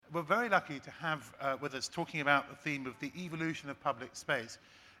we're very lucky to have with us, talking about the theme of the evolution of public space,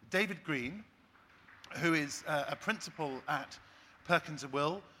 David Green, who is a principal at Perkins &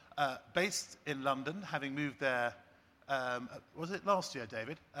 Will, based in London, having moved there, was it last year,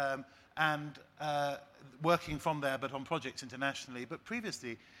 David? And working from there, but on projects internationally. But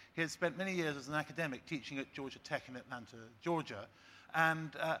previously, he had spent many years as an academic teaching at Georgia Tech in Atlanta, Georgia.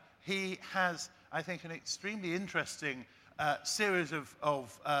 And he has, I think, an extremely interesting series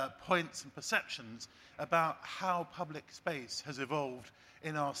of points and perceptions about how public space has evolved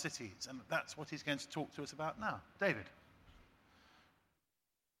in our cities. And that's what he's going to talk to us about now. David.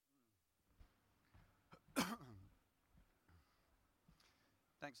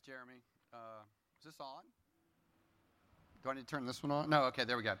 Thanks, Jeremy. Is this on? Do I need to turn this one on? No, okay,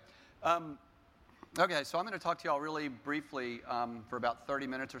 there we go. Okay, so I'm going to talk to you all really briefly for about 30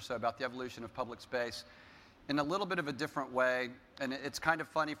 minutes or so about the evolution of public space in a little bit of a different way. And it's kind of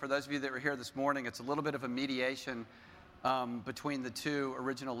funny for those of you that were here this morning, it's a little bit of a mediation between the two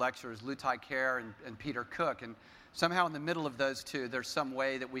original lecturers, Lutai Kerr and Peter Cook. And somehow in the middle of those two, there's some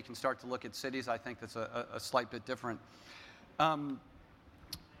way that we can start to look at cities, I think, that's a slight bit different.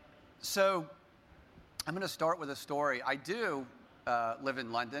 So I'm going to start with a story. I do live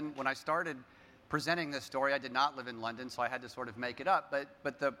in London. When I started presenting this story, I did not live in London, so I had to sort of make it up.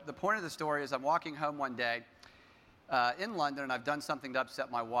 But the point of the story is I'm walking home one day in London, and I've done something to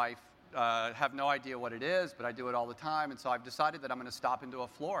upset my wife. Have no idea what it is, but I do it all the time. And so I've decided that I'm going to stop into a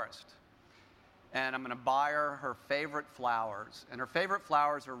florist. And I'm going to buy her favorite flowers. And her favorite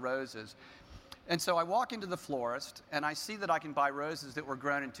flowers are roses. And so I walk into the florist, and I see that I can buy roses that were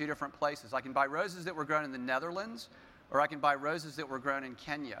grown in two different places. I can buy roses that were grown in the Netherlands, or I can buy roses that were grown in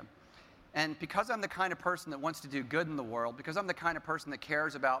Kenya. And because I'm the kind of person that wants to do good in the world, because I'm the kind of person that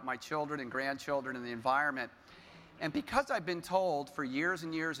cares about my children and grandchildren and the environment, and because I've been told for years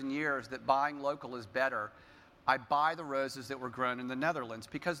and years and years that buying local is better, I buy the roses that were grown in the Netherlands.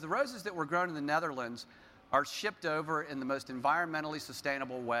 Because the roses that were grown in the Netherlands are shipped over in the most environmentally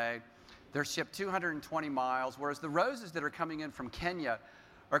sustainable way. They're shipped 220 miles, whereas the roses that are coming in from Kenya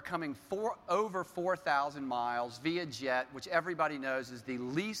are coming over 4,000 miles via jet, which everybody knows is the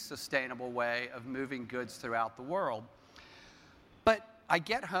least sustainable way of moving goods throughout the world. But I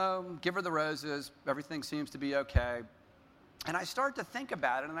get home, give her the roses, everything seems to be okay, and I start to think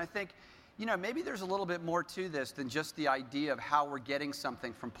about it, and I think, you know, maybe there's a little bit more to this than just the idea of how we're getting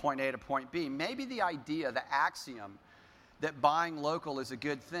something from point A to point B. Maybe the idea, the axiom, that buying local is a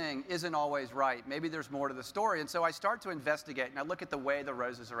good thing isn't always right. Maybe there's more to the story. And so I start to investigate, and I look at the way the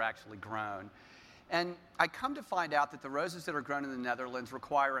roses are actually grown. And I come to find out that the roses that are grown in the Netherlands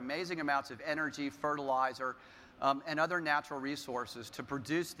require amazing amounts of energy, fertilizer, and other natural resources to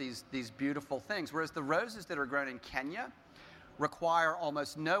produce these beautiful things. Whereas the roses that are grown in Kenya require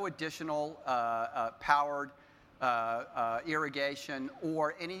almost no additional powered irrigation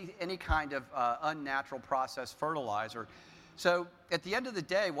or any kind of unnatural processed fertilizer. So at the end of the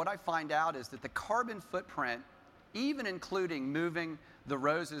day, what I find out is that the carbon footprint, even including moving the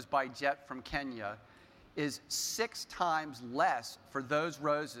roses by jet from Kenya, is 6 times less for those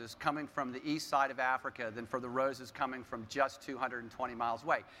roses coming from the east side of Africa than for the roses coming from just 220 miles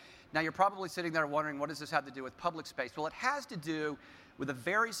away. Now, you're probably sitting there wondering, what does this have to do with public space? Well, it has to do with a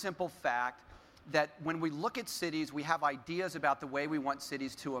very simple fact that when we look at cities, we have ideas about the way we want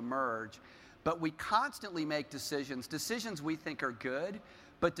cities to emerge, but we constantly make decisions we think are good,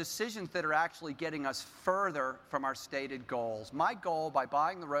 but decisions that are actually getting us further from our stated goals. My goal by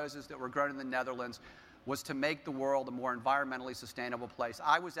buying the roses that were grown in the Netherlands was to make the world a more environmentally sustainable place.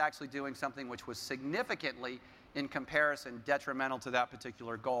 I was actually doing something which was significantly, in comparison, detrimental to that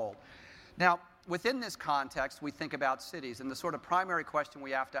particular goal. Now, within this context, we think about cities, and the sort of primary question we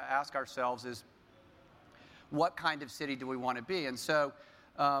have to ask ourselves is, what kind of city do we want to be? And so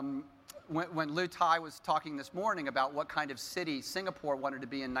when Lu Tai was talking this morning about what kind of city Singapore wanted to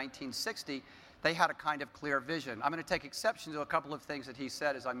be in 1960, they had a kind of clear vision. I'm going to take exception to a couple of things that he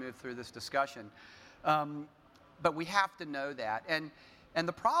said as I move through this discussion. But we have to know that. And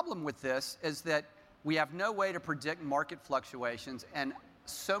the problem with this is that we have no way to predict market fluctuations, and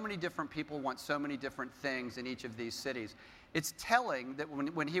so many different people want so many different things in each of these cities. It's telling that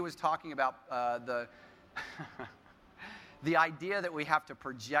when he was talking about the idea that we have to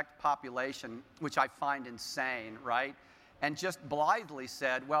project population, which I find insane, right? And just blithely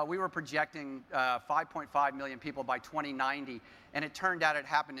said, well, we were projecting 5.5 million people by 2090, and it turned out it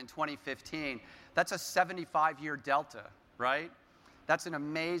happened in 2015. That's a 75-year delta, right? That's an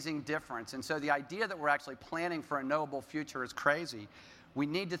amazing difference. And so the idea that we're actually planning for a knowable future is crazy. We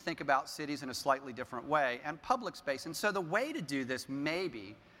need to think about cities in a slightly different way, and public space. And so the way to do this,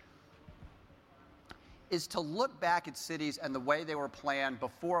 maybe, is to look back at cities and the way they were planned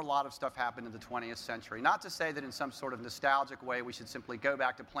before a lot of stuff happened in the 20th century. Not to say that in some sort of nostalgic way we should simply go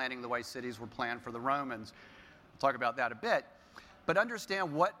back to planning the way cities were planned for the Romans. We'll talk about that a bit. But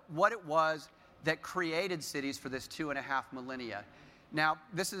understand what it was that created cities for this 2.5 millennia. Now,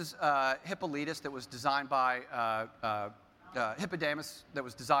 this is Hippolytus that was designed by Hippodamus, that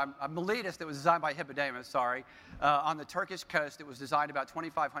was designed, Miletus that was designed by Hippodamus, sorry, on the Turkish coast. It was designed about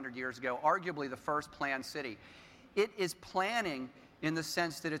 2,500 years ago, arguably the first planned city. It is planning in the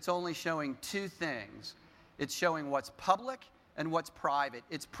sense that it's only showing two things. It's showing what's public and what's private.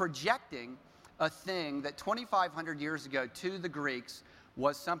 It's projecting a thing that 2,500 years ago to the Greeks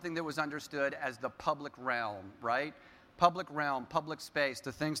was something that was understood as the public realm, right? Public realm, public space,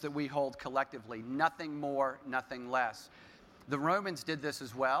 the things that we hold collectively, nothing more, nothing less. The Romans did this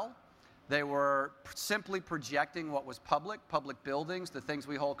as well. They were simply projecting what was public buildings, the things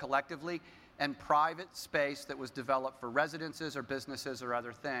we hold collectively, and private space that was developed for residences or businesses or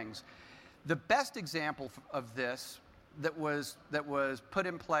other things. The best example of this that was put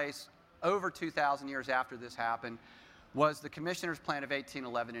in place over 2,000 years after this happened was the Commissioner's Plan of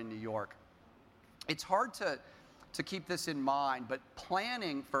 1811 in New York. It's hard to keep this in mind, but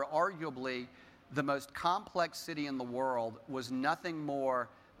planning for arguably the most complex city in the world was nothing more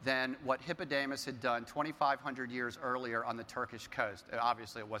than what Hippodamus had done 2,500 years earlier on the Turkish coast.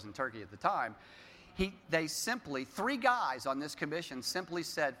 Obviously, it wasn't Turkey at the time. They simply, three guys on this commission simply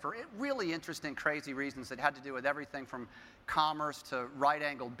said, for really interesting, crazy reasons that had to do with everything from commerce to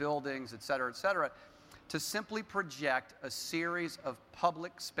right-angled buildings, et cetera, to simply project a series of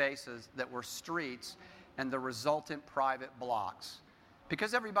public spaces that were streets and the resultant private blocks.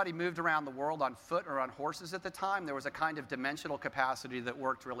 Because everybody moved around the world on foot or on horses at the time, there was a kind of dimensional capacity that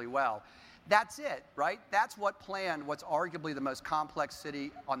worked really well. That's it, right? That's what planned what's arguably the most complex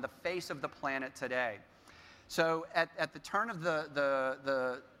city on the face of the planet today. So at the turn of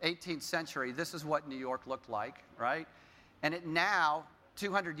the 18th century, this is what New York looked like, right? And it now,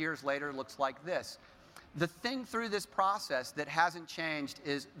 200 years later, looks like this. The thing through this process that hasn't changed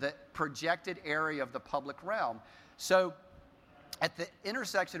is the projected area of the public realm. So at the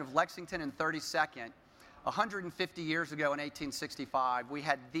intersection of Lexington and 32nd, 150 years ago in 1865, we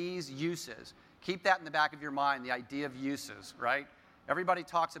had these uses. Keep that in the back of your mind, the idea of uses, right? Everybody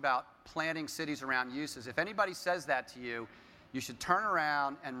talks about planning cities around uses. If anybody says that to you, you should turn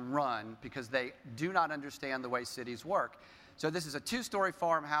around and run because they do not understand the way cities work. So this is a 2-story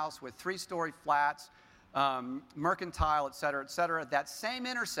farmhouse with 3-story flats, mercantile, et cetera, that same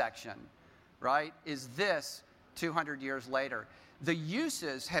intersection, right, is this 200 years later. The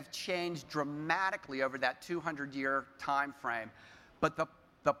uses have changed dramatically over that 200-year time frame, but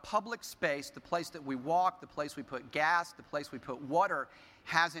the public space, the place that we walk, the place we put gas, the place we put water,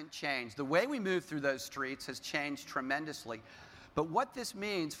 hasn't changed. The way we move through those streets has changed tremendously. But what this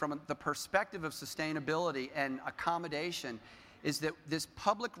means from the perspective of sustainability and accommodation is that this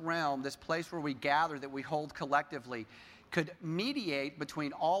public realm, this place where we gather, that we hold collectively, could mediate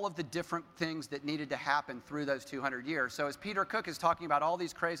between all of the different things that needed to happen through those 200 years. So as Peter Cook is talking about all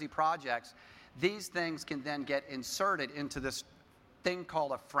these crazy projects, these things can then get inserted into this thing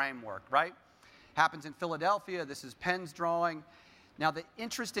called a framework, right? Happens in Philadelphia. This is Penn's drawing. Now, the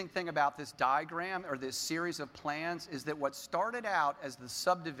interesting thing about this diagram, or this series of plans, is that what started out as the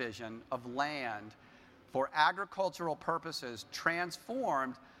subdivision of land for agricultural purposes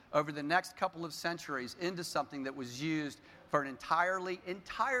transformed over the next couple of centuries into something that was used for an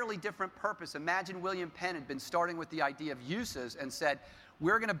entirely different purpose. Imagine William Penn had been starting with the idea of uses and said,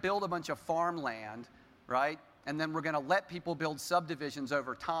 we're going to build a bunch of farmland, right? And then we're going to let people build subdivisions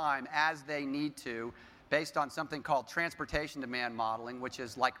over time as they need to, based on something called transportation demand modeling, which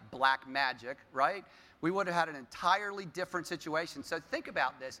is like black magic, right? We would have had an entirely different situation. So think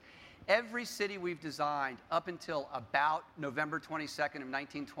about this. Every city we've designed up until about November 22nd of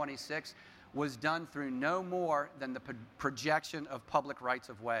 1926 was done through no more than the projection of public rights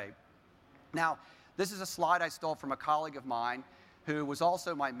of way. Now, this is a slide I stole from a colleague of mine who was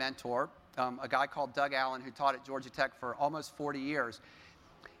also my mentor, a guy called Doug Allen, who taught at Georgia Tech for almost 40 years.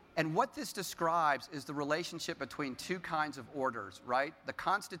 And what this describes is the relationship between two kinds of orders, right? The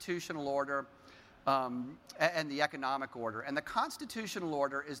constitutional order and the economic order. And the constitutional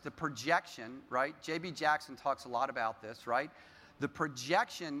order is the projection, right? J.B. Jackson talks a lot about this, right? The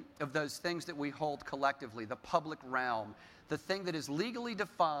projection of those things that we hold collectively, the public realm, the thing that is legally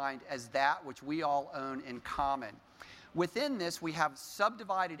defined as that which we all own in common. Within this, we have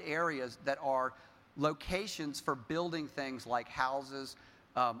subdivided areas that are locations for building things like houses,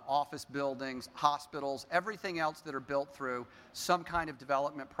 office buildings, hospitals, everything else that are built through some kind of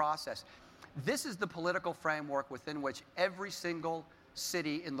development process. This is the political framework within which every single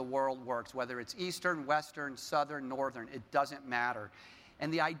city in the world works, whether it's Eastern, Western, Southern, Northern, it doesn't matter.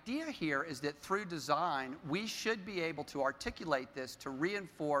 And the idea here is that through design, we should be able to articulate this to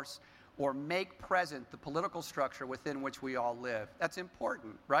reinforce or make present the political structure within which we all live. That's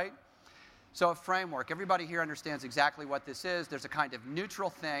important, right? So a framework, everybody here understands exactly what this is. There's a kind of neutral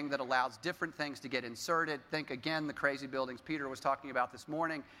thing that allows different things to get inserted. Think again, the crazy buildings Peter was talking about this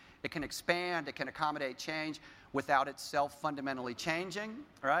morning. It can expand, it can accommodate change without itself fundamentally changing,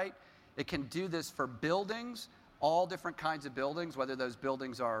 right? It can do this for buildings, all different kinds of buildings, whether those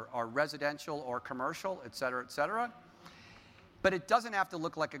buildings are residential or commercial, et cetera, et cetera. But it doesn't have to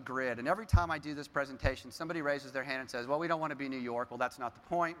look like a grid. And every time I do this presentation, somebody raises their hand and says, well, we don't want to be New York. Well, that's not the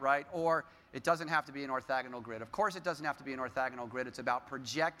point, right? Or it doesn't have to be an orthogonal grid. Of course it doesn't have to be an orthogonal grid. It's about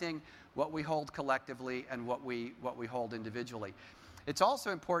projecting what we hold collectively and what we hold individually. It's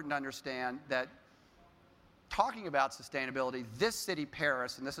also important to understand that talking about sustainability, this city,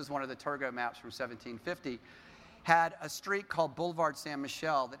 Paris, and this is one of the Turgot maps from 1750, had a street called Boulevard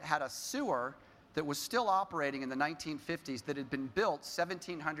Saint-Michel that had a sewer that was still operating in the 1950s that had been built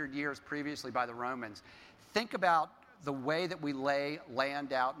 1,700 years previously by the Romans. Think about the way that we lay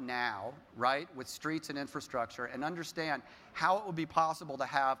land out now, right, with streets and infrastructure, and understand how it would be possible to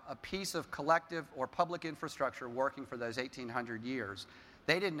have a piece of collective or public infrastructure working for those 1,800 years.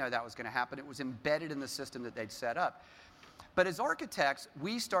 They didn't know that was going to happen. It was embedded in the system that they'd set up. But as architects,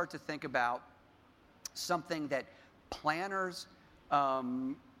 we start to think about something that planners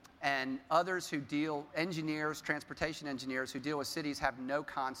and others who deal, engineers, transportation engineers who deal with cities have no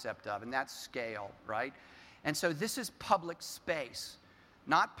concept of, and that's scale, right? And so this is public space,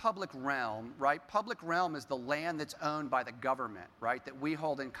 not public realm, right? Public realm is the land that's owned by the government, right, that we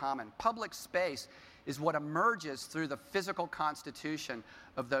hold in common. Public space is what emerges through the physical constitution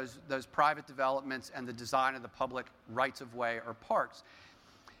of those private developments and the design of the public rights-of-way or parks.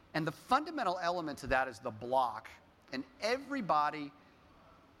 And the fundamental element to that is the block. And everybody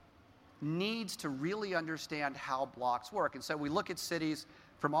needs to really understand how blocks work. And so we look at cities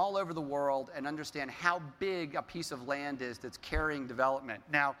from all over the world and understand how big a piece of land is that's carrying development.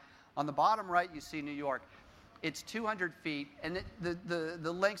 Now, on the bottom right, you see New York. It's 200 feet, and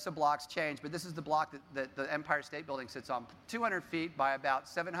the lengths of blocks change, but this is the block that the Empire State Building sits on, 200 feet by about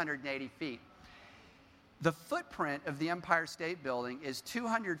 780 feet. The footprint of the Empire State Building is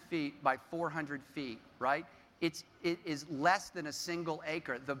 200 feet by 400 feet, right? It is less than a single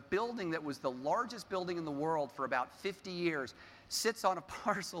acre. The building that was the largest building in the world for about 50 years sits on a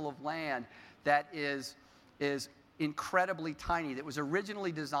parcel of land that is incredibly tiny, that was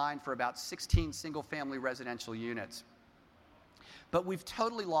originally designed for about 16 single-family residential units. But we've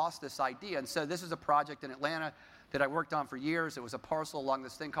totally lost this idea. And so this is a project in Atlanta that I worked on for years. It was a parcel along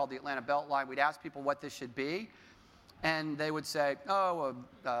this thing called the Atlanta Beltline. We'd ask people what this should be, and they would say, oh,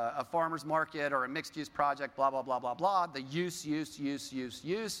 a farmer's market or a mixed-use project, blah, blah, blah, blah, blah. The use.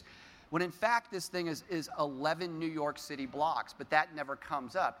 When in fact this thing is 11 New York City blocks, but that never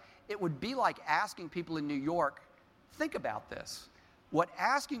comes up. It would be like asking people in New York, think about this.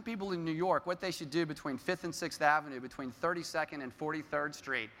 Asking people in New York what they should do between 5th and 6th Avenue, between 32nd and 43rd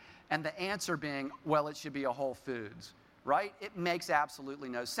Street, and the answer being, well, it should be a Whole Foods, right? It makes absolutely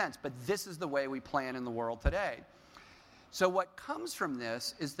no sense, but this is the way we plan in the world today. So what comes from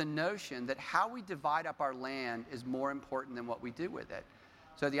this is the notion that how we divide up our land is more important than what we do with it.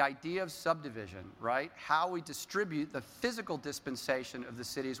 So the idea of subdivision, right? How we distribute the physical dispensation of the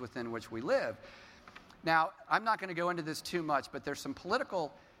cities within which we live. Now, I'm not going to go into this too much, but there's some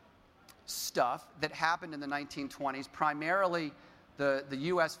political stuff that happened in the 1920s, primarily the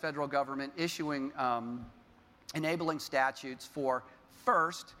U.S. federal government issuing enabling statutes for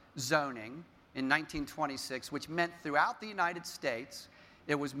first zoning in 1926, which meant throughout the United States,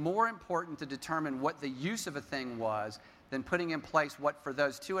 it was more important to determine what the use of a thing was than putting in place what for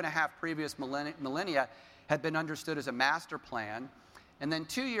those 2.5 previous millennia had been understood as a master plan. And then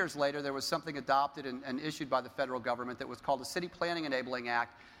 2 years later, there was something adopted and issued by the federal government that was called the City Planning Enabling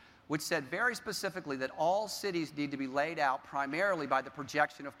Act, which said very specifically that all cities need to be laid out primarily by the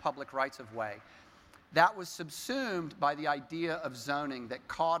projection of public rights-of-way. That was subsumed by the idea of zoning that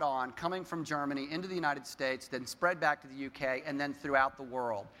caught on, coming from Germany into the United States, then spread back to the UK, and then throughout the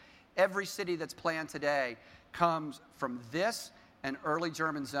world. Every city that's planned today comes from this and early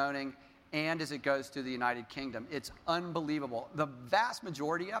German zoning, and as it goes through the United Kingdom. It's unbelievable. The vast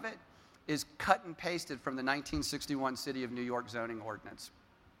majority of it is cut and pasted from the 1961 City of New York zoning ordinance.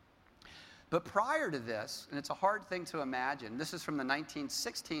 But prior to this, and it's a hard thing to imagine, this is from the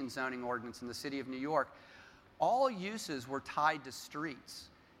 1916 zoning ordinance in the City of New York, all uses were tied to streets.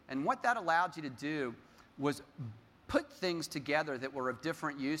 And what that allowed you to do was put things together that were of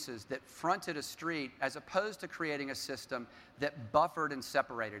different uses that fronted a street as opposed to creating a system that buffered and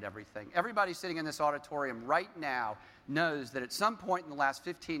separated everything. Everybody sitting in this auditorium right now knows that at some point in the last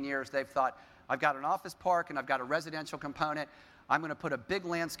 15 years they've thought, I've got an office park and I've got a residential component. I'm going to put a big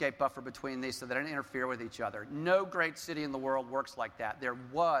landscape buffer between these so they don't interfere with each other. No great city in the world works like that. There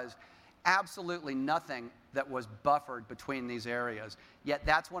was absolutely nothing that was buffered between these areas. Yet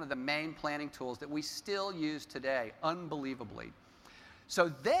that's one of the main planning tools that we still use today, unbelievably.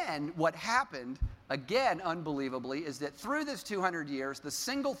 So then what happened, again unbelievably, is that through this 200 years, the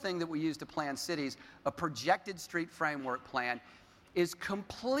single thing that we use to plan cities, a projected street framework plan, is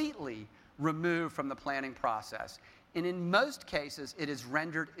completely removed from the planning process. And in most cases, it is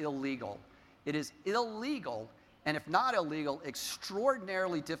rendered illegal. It is illegal, and if not illegal,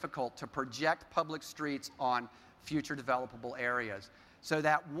 extraordinarily difficult to project public streets on future developable areas. So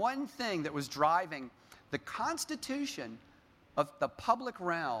that one thing that was driving the constitution of the public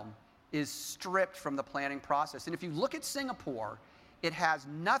realm is stripped from the planning process. And if you look at Singapore, it has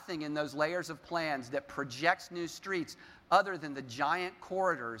nothing in those layers of plans that projects new streets other than the giant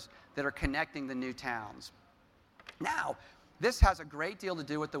corridors that are connecting the new towns. Now, this has a great deal to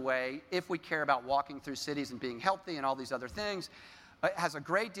do with the way, if we care about walking through cities and being healthy and all these other things, it has a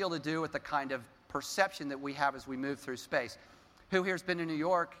great deal to do with the kind of perception that we have as we move through space. Who here's been to New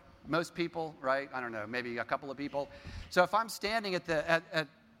York? Most people, right? I don't know, maybe a couple of people. So if I'm standing at the,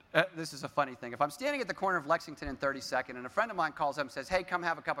 this is a funny thing. If I'm standing at the corner of Lexington and 32nd and a friend of mine calls up and says, hey, come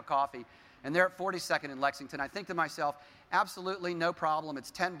have a cup of coffee, and they're at 42nd and Lexington, I think to myself, absolutely no problem. It's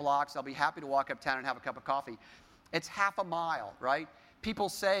 10 blocks. I'll be happy to walk uptown and have a cup of coffee. It's half a mile, right? People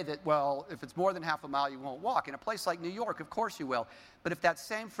say that, well, if it's more than half a mile, you won't walk. In a place like New York, of course you will. But if that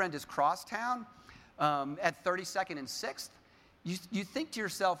same friend is crosstown at 32nd and 6th, you think to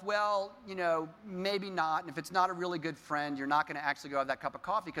yourself, well, you know, maybe not. And if it's not a really good friend, you're not going to actually go have that cup of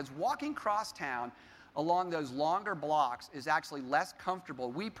coffee, because walking crosstown along those longer blocks is actually less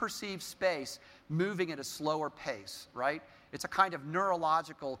comfortable. We perceive space moving at a slower pace, right? It's a kind of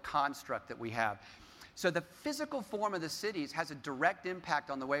neurological construct that we have. So the physical form of the cities has a direct impact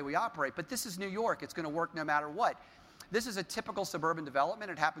on the way we operate. But this is New York. It's going to work no matter what. This is a typical suburban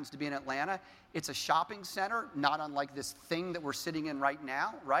development. It happens to be in Atlanta. It's a shopping center, not unlike this thing that we're sitting in right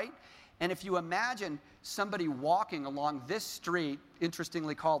now, right? And if you imagine somebody walking along this street,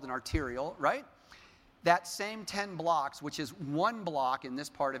 interestingly called an arterial, right? That same 10 blocks, which is one block in this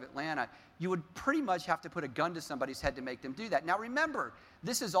part of Atlanta, you would pretty much have to put a gun to somebody's head to make them do that. Now remember,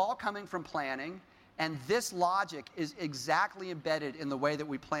 this is all coming from planning. And this logic is exactly embedded in the way that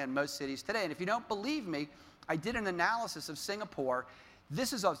we plan most cities today. And if you don't believe me, I did an analysis of Singapore.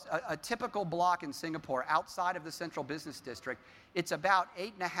 This is a typical block in Singapore outside of the central business district. It's about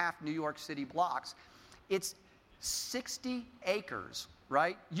 8.5 New York City blocks. It's 60 acres,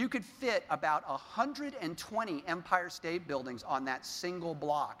 right? You could fit about 120 Empire State Buildings on that single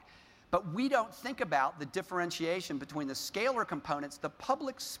block. But we don't think about the differentiation between the scalar components, the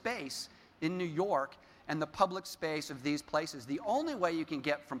public space in New York, and the public space of these places. The only way you can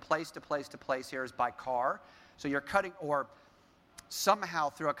get from place to place to place here is by car. So you're cutting, or somehow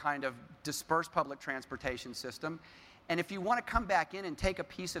through a kind of dispersed public transportation system. And if you want to come back in and take a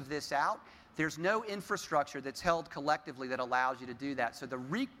piece of this out, there's no infrastructure that's held collectively that allows you to do that. So the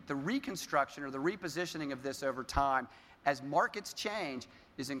reconstruction or the repositioning of this over time, as markets change,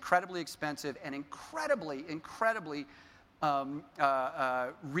 is incredibly expensive and incredibly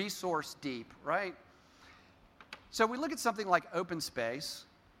resource deep, right? So we look at something like open space,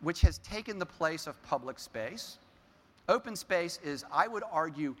 which has taken the place of public space. Open space is, I would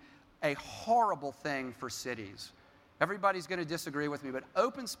argue, a horrible thing for cities. Everybody's going to disagree with me, but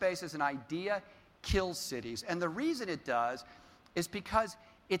open space as an idea kills cities. And the reason it does is because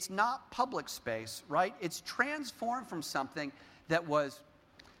it's not public space, right? It's transformed from something that was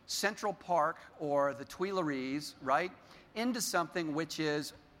Central Park or the Tuileries, right, into something which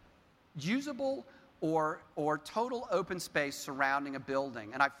is usable or total open space surrounding a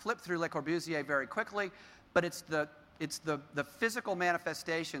building. And I flipped through Le Corbusier very quickly, but it's the physical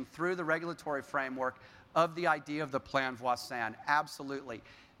manifestation through the regulatory framework of the idea of the plan voisin. Absolutely.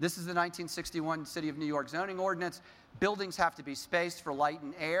 This is the 1961 City of New York zoning ordinance. Buildings have to be spaced for light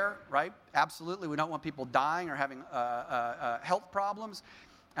and air, right? Absolutely. We don't want people dying or having health problems.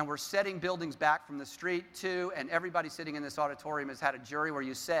 And we're setting buildings back from the street too, and everybody sitting in this auditorium has had a jury where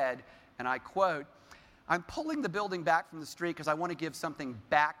you said, and I quote, I'm pulling the building back from the street because I want to give something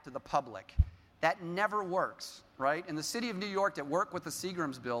back to the public. That never works, right? In the city of New York, that worked with the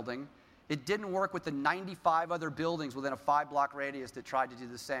Seagram's building, It didn't work with the 95 other buildings within a 5-block radius that tried to do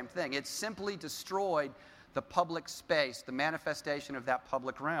the same thing. It simply destroyed the public space, the manifestation of that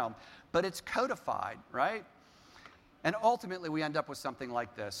public realm. But it's codified, right? And ultimately, we end up with something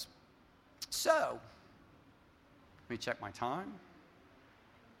like this. So, let me check my time.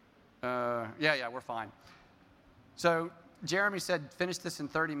 Yeah, we're fine. So, Jeremy said, finish this in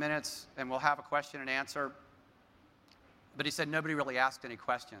 30 minutes, and we'll have a question and answer. But he said nobody really asked any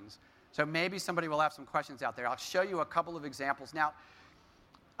questions. So maybe somebody will have some questions out there. I'll show you a couple of examples. Now,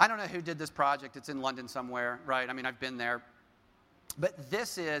 I don't know who did this project. It's in London somewhere, right? I mean, I've been there. But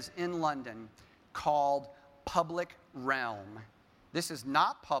this is, in London, called Public Realm. This is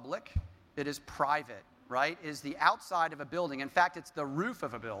not public. It is private, right? It is the outside of a building. In fact, it's the roof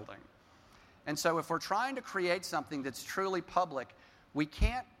of a building. And so if we're trying to create something that's truly public, we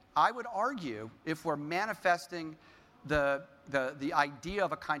can't, I would argue, if we're manifesting the idea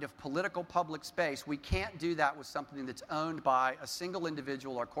of a kind of political public space, we can't do that with something that's owned by a single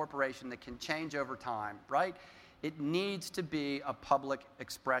individual or corporation that can change over time, right? It needs to be a public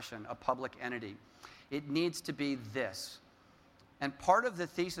expression, a public entity. It needs to be this. And part of the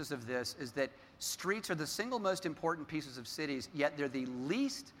thesis of this is that streets are the single most important pieces of cities, yet they're the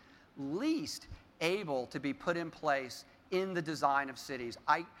least able to be put in place in the design of cities.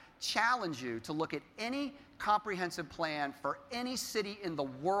 I challenge you to look at any comprehensive plan for any city in the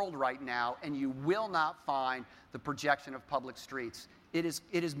world right now, and you will not find the projection of public streets. It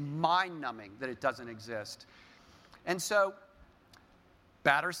is mind-numbing that it doesn't exist. And so,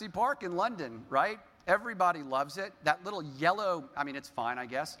 Battersea Park in London, right? Everybody loves it. That little yellow, I mean, it's fine, I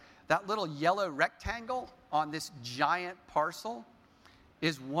guess. That little yellow rectangle on this giant parcel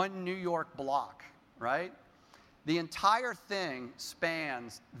is 1 New York block, right? The entire thing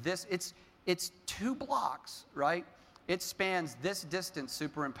spans this, it's 2 blocks, right? It spans this distance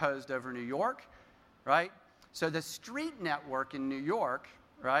superimposed over New York, right? So the street network in New York,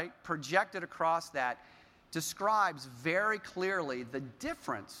 right, projected across that describes very clearly the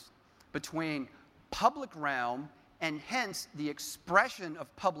difference between public realm and hence the expression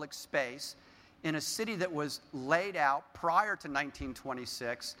of public space in a city that was laid out prior to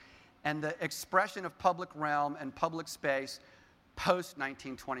 1926 and the expression of public realm and public space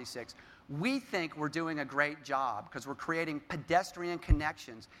post-1926. We think we're doing a great job because we're creating pedestrian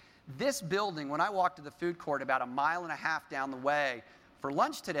connections. This building, when I walked to the food court about 1.5 miles down the way for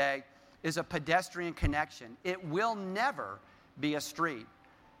lunch today, is a pedestrian connection. It will never be a street.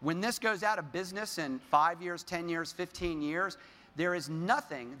 When this goes out of business in 5 years, 10 years, 15 years, there is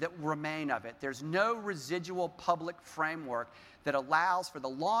nothing that will remain of it. There's no residual public framework that allows for the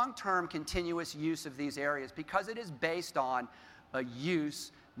long-term continuous use of these areas because it is based on a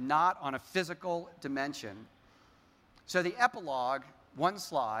use, not on a physical dimension. So the epilogue, one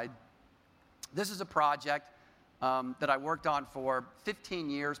slide, this is a project that I worked on for 15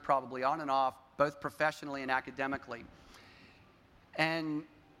 years probably, on and off, both professionally and academically. And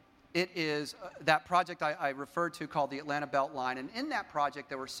it is that project I referred to called the Atlanta Beltline. And in that project,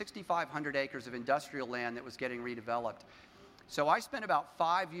 there were 6,500 acres of industrial land that was getting redeveloped. So I spent about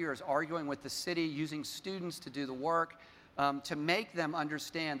 5 years arguing with the city, using students to do the work, to make them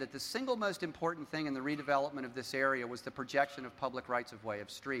understand that the single most important thing in the redevelopment of this area was the projection of public rights-of-way, of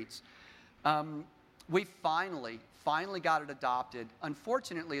streets. We finally got it adopted,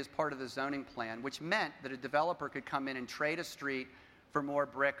 unfortunately as part of the zoning plan, which meant that a developer could come in and trade a street for more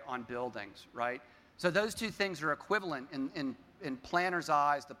brick on buildings, right? So those two things are equivalent in planners'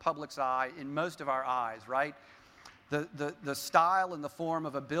 eyes, the public's eye, in most of our eyes, right? The style and the form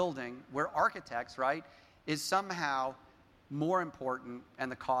of a building, we're architects, right, is somehow more important,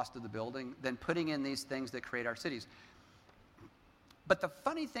 and the cost of the building, than putting in these things that create our cities. But the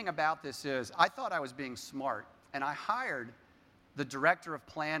funny thing about this is, I thought I was being smart, and I hired the director of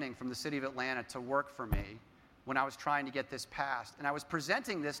planning from the city of Atlanta to work for me when I was trying to get this passed. And I was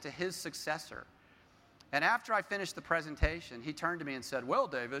presenting this to his successor. And after I finished the presentation, he turned to me and said, "Well,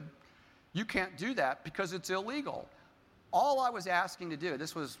 David, you can't do that because it's illegal." All I was asking to do,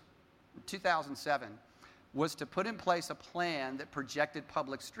 this was 2007, was to put in place a plan that projected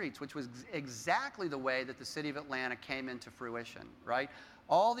public streets, which was exactly the way that the city of Atlanta came into fruition, right?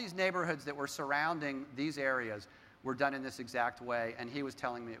 All these neighborhoods that were surrounding these areas were done in this exact way, and he was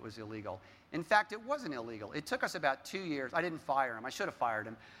telling me it was illegal. In fact, it wasn't illegal. It took us about 2 years. I didn't fire him. I should have fired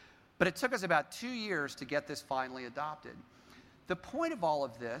him. But it took us about 2 years to get this finally adopted. The point of all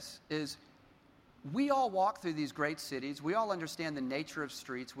of this is we all walk through these great cities. We all understand the nature of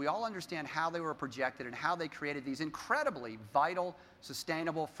streets. We all understand how they were projected and how they created these incredibly vital,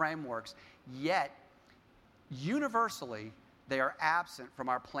 sustainable frameworks. Yet, universally, they are absent from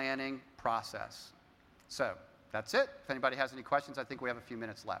our planning process. So that's it. If anybody has any questions, I think we have a few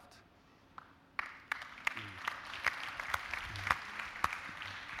minutes left.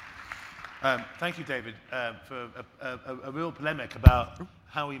 Thank you, David, for a real polemic about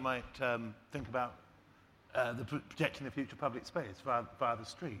how we might think about protecting the future public space via the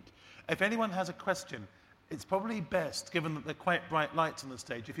street. If anyone has a question, it's probably best, given that there are quite bright lights on the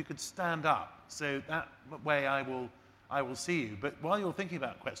stage, if you could stand up, so that way I will see you. But while you're thinking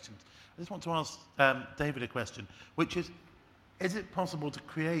about questions, I just want to ask David a question, which is it possible to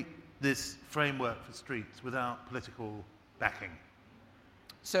create this framework for streets without political backing?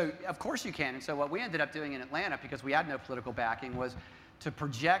 So, of course you can. And so what we ended up doing in Atlanta, because we had no political backing, was to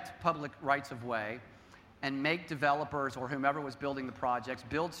project public rights of way and make developers or whomever was building the projects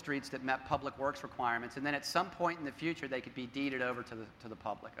build streets that met public works requirements. And then at some point in the future, they could be deeded over to the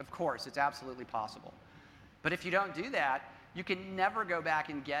public. Of course, it's absolutely possible. But if you don't do that, you can never go back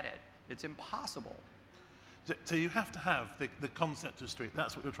and get it. It's impossible. So you have to have the concept of street.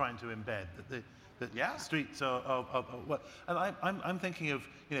 That's what you're trying to embed. That streets are well, and I'm thinking of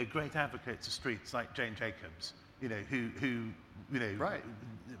great advocates of streets like Jane Jacobs, who right.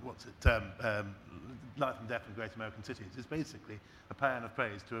 What's it? Life and Death in Great American Cities is basically a paean of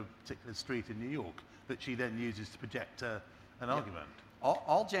praise to a particular street in New York that she then uses to project an argument.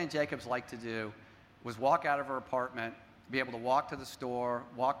 All Jane Jacobs liked to do was walk out of her apartment, be able to walk to the store,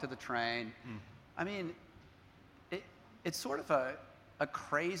 walk to the train. I mean, it's sort of a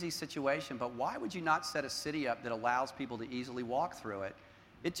crazy situation, but why would you not set a city up that allows people to easily walk through it?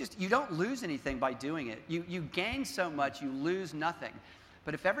 You don't lose anything by doing it. You gain so much, you lose nothing.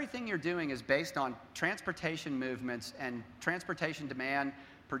 But if everything you're doing is based on transportation movements and transportation demand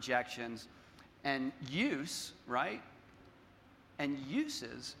projections and use, right, and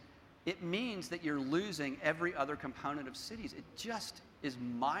uses, it means that you're losing every other component of cities. It just is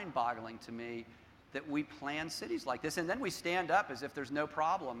mind-boggling to me that we plan cities like this. And then we stand up as if there's no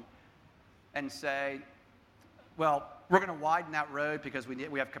problem and say, well, we're going to widen that road because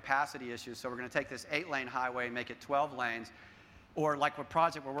we have capacity issues, so we're going to take this 8-lane highway and make it 12 lanes. Or like a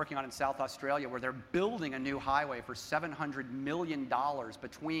project we're working on in South Australia where they're building a new highway for $700 million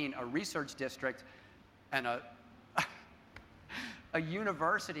between a research district and a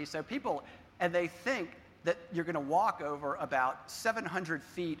university. So people, and they think that you're going to walk over about 700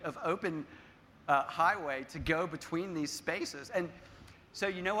 feet of open highway to go between these spaces. And so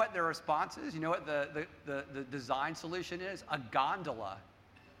you know what their response is? You know what the design solution is? A gondola,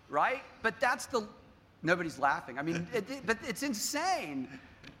 right? But nobody's laughing. I mean, but it's insane.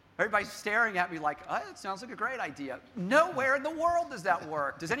 Everybody's staring at me like, oh, that sounds like a great idea. Nowhere in the world does that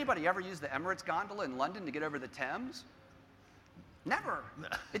work. Does anybody ever use the Emirates gondola in London to get over the Thames? Never.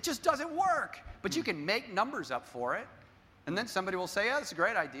 It just doesn't work. But you can make numbers up for it. And then somebody will say, yeah, that's a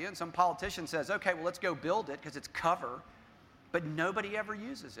great idea. And some politician says, okay, well, let's go build it because it's cover. But nobody ever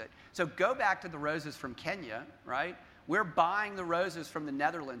uses it. So go back to the roses from Kenya, right? We're buying the roses from the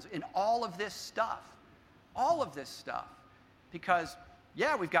Netherlands in all of this stuff. All of this stuff. Because,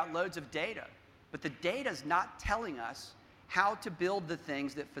 yeah, we've got loads of data. But the data's not telling us how to build the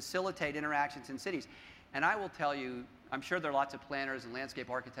things that facilitate interactions in cities. And I will tell you, I'm sure there are lots of planners and landscape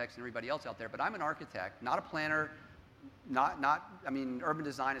architects and everybody else out there, but I'm an architect, not a planner. I mean, urban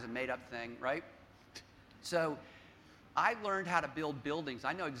design is a made-up thing, right? So I learned how to build buildings.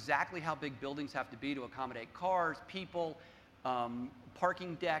 I know exactly how big buildings have to be to accommodate cars, people,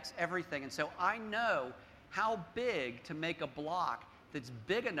 parking decks, everything. And so I know how big to make a block that's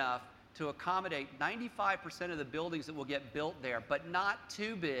big enough to accommodate 95% of the buildings that will get built there, but not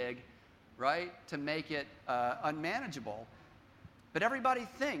too big, right, to make it unmanageable. But everybody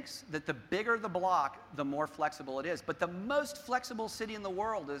thinks that the bigger the block, the more flexible it is. But the most flexible city in the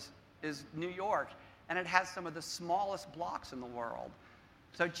world is New York, and it has some of the smallest blocks in the world.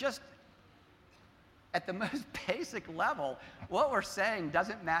 So just at the most basic level, what we're saying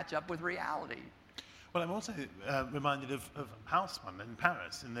doesn't match up with reality. Well, I'm also reminded of Haussmann in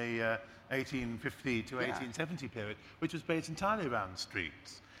Paris in the 1850 to 1870 period, which was based entirely around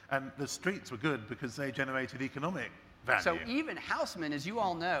streets. And the streets were good because they generated economic value. So even Haussmann, as you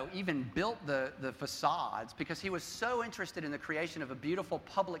all know, even built the facades because he was so interested in the creation of a beautiful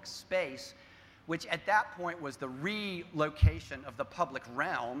public space, which at that point was the relocation of the public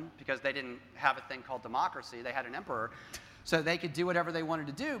realm, because they didn't have a thing called democracy. They had an emperor. So they could do whatever they wanted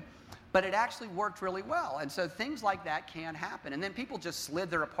to do. But it actually worked really well. And so things like that can happen. And then people just slid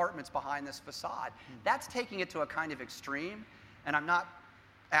their apartments behind this facade. That's taking it to a kind of extreme. And I'm not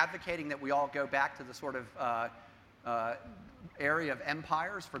advocating that we all go back to the sort of area of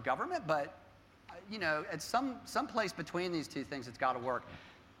empires for government. But, you know, at some place between these two things, it's got to work.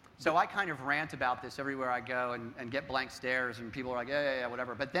 So I kind of rant about this everywhere I go and get blank stares, and people are like, yeah,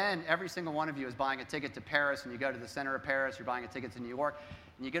 whatever. But then every single one of you is buying a ticket to Paris, and you go to the center of Paris, you're buying a ticket to New York,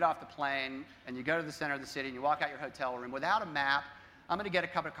 and you get off the plane, and you go to the center of the city, and you walk out your hotel room without a map. I'm going to get a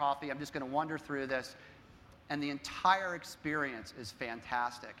cup of coffee. I'm just going to wander through this. And the entire experience is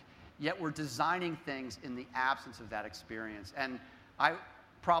fantastic. Yet we're designing things in the absence of that experience. And I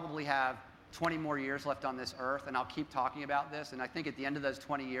probably have 20 more years left on this earth, and I'll keep talking about this. And I think at the end of those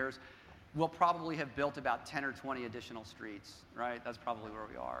 20 years, we'll probably have built about 10 or 20 additional streets, right? That's probably where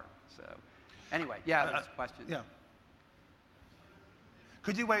we are. So anyway, yeah, there's a question. Yeah.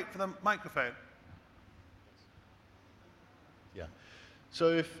 Could you wait for the microphone? Yeah.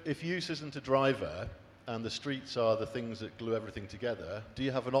 So if use isn't a driver and the streets are the things that glue everything together, do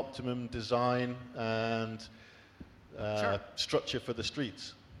you have an optimum design and structure for the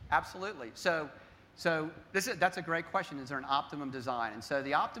streets? Absolutely. So that's a great question. Is there an optimum design? And so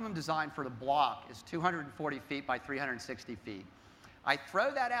the optimum design for the block is 240 feet by 360 feet. I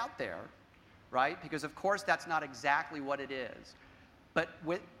throw that out there, right? Because of course that's not exactly what it is. But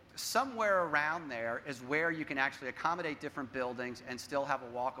somewhere around there is where you can actually accommodate different buildings and still have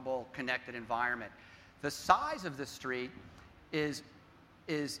a walkable, connected environment. The size of the street is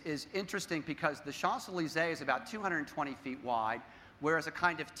interesting because the Champs-Élysées is about 220 feet wide, whereas a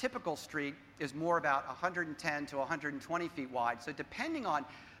kind of typical street is more about 110 to 120 feet wide. So depending on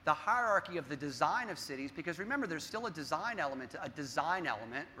the hierarchy of the design of cities, because remember, there's still a design element,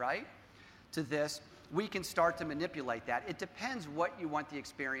 right, to this, we can start to manipulate that. It depends what you want the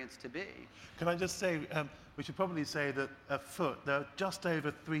experience to be. Can I just say, we should probably say that a foot, they're just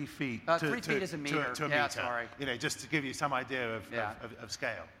over 3 feet. 3 feet is a meter. To a yeah, meter. Sorry. You know, just to give you some idea of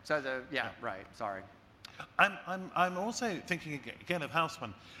scale. So right, sorry. I'm also thinking again of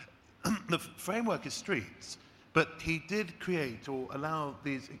Haussmann. The framework is streets, but he did create or allow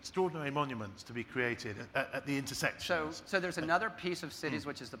these extraordinary monuments to be created at the intersections. So there's another piece of cities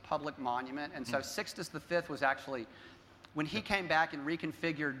which is the public monument, and so Sixtus V was actually, when he came back and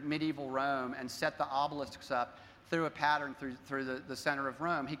reconfigured medieval Rome and set the obelisks up through a pattern through the center of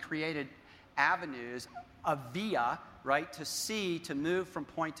Rome, he created avenues, a via, right, to move from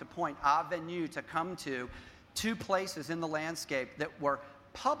point to point, avenue, to come to two places in the landscape that were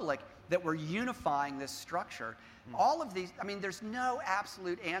public, that were unifying this structure. All of these, I mean, there's no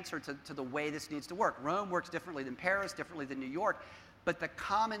absolute answer to the way this needs to work. Rome works differently than Paris, differently than New York, but the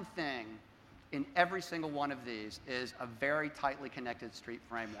common thing in every single one of these is a very tightly connected street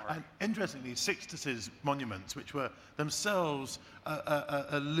framework. And interestingly, Sixtus's monuments, which were themselves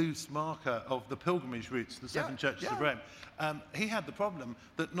a loose marker of the pilgrimage routes to the seven churches of Rome, he had the problem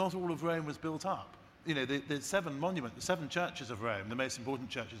that not all of Rome was built up. You know, the seven churches of Rome, the most important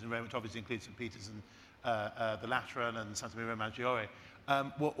churches in Rome, which obviously include St. Peter's and the Lateran and Santa Maria Maggiore,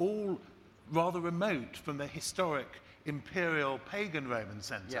 were all rather remote from the historic imperial pagan Roman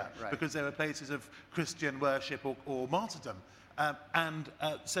centre, because they were places of Christian worship or martyrdom.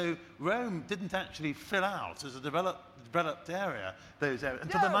 So Rome didn't actually fill out as a developed area those areas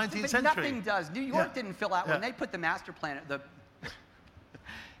until the 19th century. Nothing does. New York didn't fill out. When they put the master plan, the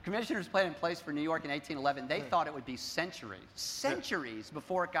commissioner's plan in place for New York in 1811, they thought it would be centuries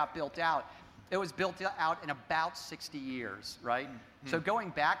before it got built out. It was built out in about 60 years, right? So going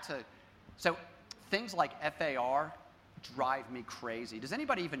back to, things like FAR drive me crazy. Does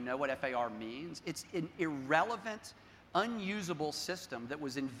anybody even know what FAR means? It's an irrelevant, unusable system that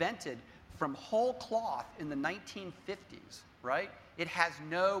was invented from whole cloth in the 1950s, right? It has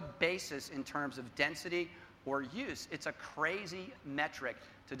no basis in terms of density or use. It's a crazy metric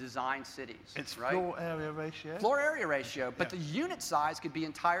to design cities. It's right? Floor area ratio? Floor area ratio, but the unit size could be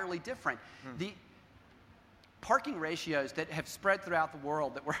entirely different. The parking ratios that have spread throughout the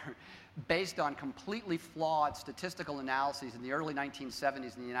world that were based on completely flawed statistical analyses in the early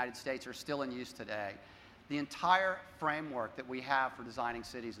 1970s in the United States are still in use today. The entire framework that we have for designing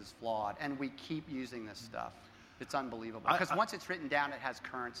cities is flawed, and we keep using this stuff. It's unbelievable, because once it's written down, it has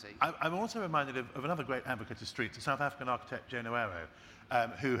currency. I'm also reminded of another great advocate of streets, the South African architect Joe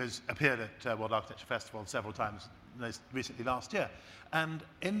Noero, who has appeared at World Architecture Festival several times, most recently last year. And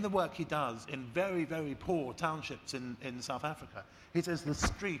in the work he does in very, very poor townships in South Africa, he says the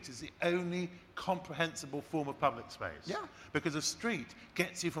street is the only comprehensible form of public space. Yeah. Because a street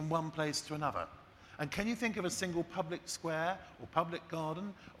gets you from one place to another. And can you think of a single public square or public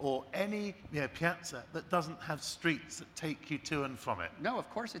garden or any piazza that doesn't have streets that take you to and from it? No, of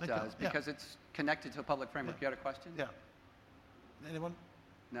course it does, because it's connected to a public framework. You had a question? Yeah. Anyone?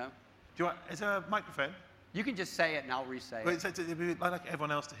 No? Is there a microphone? You can just say it and I'll re-say it. I'd like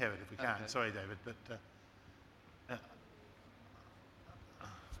everyone else to hear it if we can. Okay. Sorry, David, but...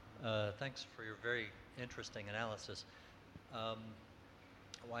 Thanks for your very interesting analysis.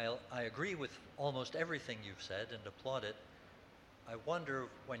 While I agree with almost everything you've said and applaud it, I wonder,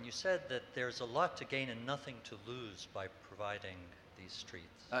 when you said that there's a lot to gain and nothing to lose by providing these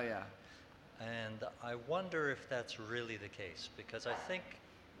streets. Oh, yeah. And I wonder if that's really the case, because I think,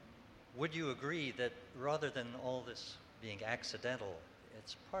 would you agree that rather than all this being accidental,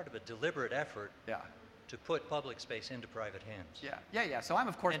 it's part of a deliberate effort to put public space into private hands? Yeah. So I'm,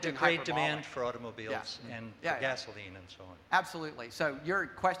 of course, and to being create hyperbolic. demand for automobiles and for gasoline and so on. Absolutely. So your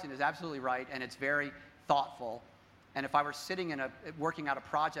question is absolutely right, and it's very thoughtful. And if I were sitting working out a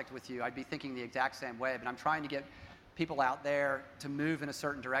project with you, I'd be thinking the exact same way. But I'm trying to get people out there to move in a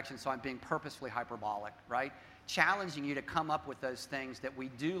certain direction, so I'm being purposefully hyperbolic, right? Challenging you to come up with those things that we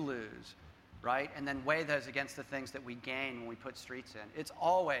do lose, right? And then weigh those against the things that we gain when we put streets in. It's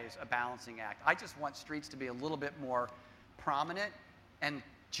always a balancing act. I just want streets to be a little bit more prominent and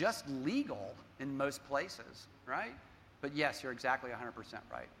just legal in most places, right? But yes, you're exactly 100%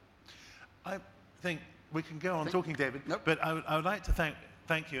 right. I think we can go on talking, David, but I would like to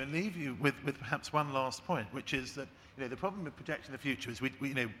thank you and leave you with perhaps one last point, which is that the problem with projecting the future is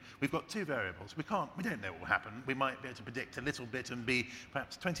we've got two variables. We don't know what will happen. We might be able to predict a little bit and be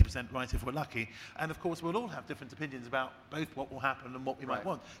perhaps 20% right if we're lucky. And of course, we'll all have different opinions about both what will happen and what we might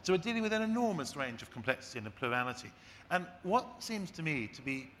want. So we're dealing with an enormous range of complexity and of plurality. And what seems to me to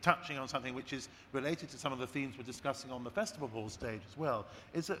be touching on something which is related to some of the themes we're discussing on the festival hall stage as well,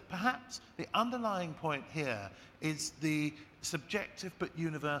 is that perhaps the underlying point here is the subjective but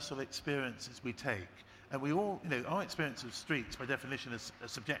universal experiences we take. And we all, our experience of streets, by definition, is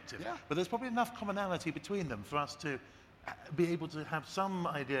subjective. Yeah. But there's probably enough commonality between them for us to be able to have some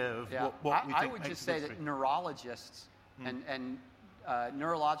idea of what we think. I would just say that neurologists and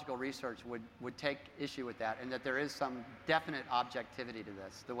neurological research would take issue with that, and that there is some definite objectivity to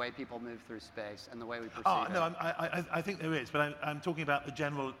this, the way people move through space and the way we perceive it. No, I think there is, but I'm talking about the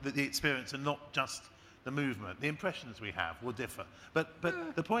general, the experience, and not just the movement. The impressions we have will differ. But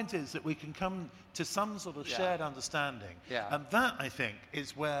the point is that we can come to some sort of shared understanding. Yeah. And that, I think,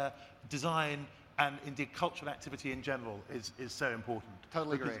 is where design and indeed cultural activity in general is so important.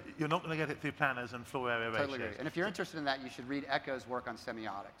 Totally agree. You're not going to get it through planners and floor area ratios. Totally agree. And if you're interested in that, you should read Eco's work on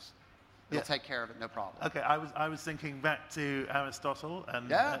semiotics. It'll take care of it, no problem. Okay, I was thinking back to Aristotle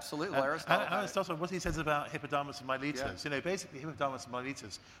and absolutely, Aristotle. What he says about Hippodamus and Miletus. Basically, Hippodamus and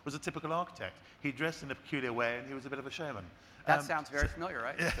Miletus was a typical architect. He dressed in a peculiar way, and he was a bit of a showman. That sounds very familiar,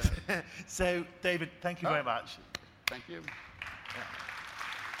 right? Yeah. So, David, thank you very much. Thank you.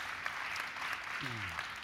 Yeah.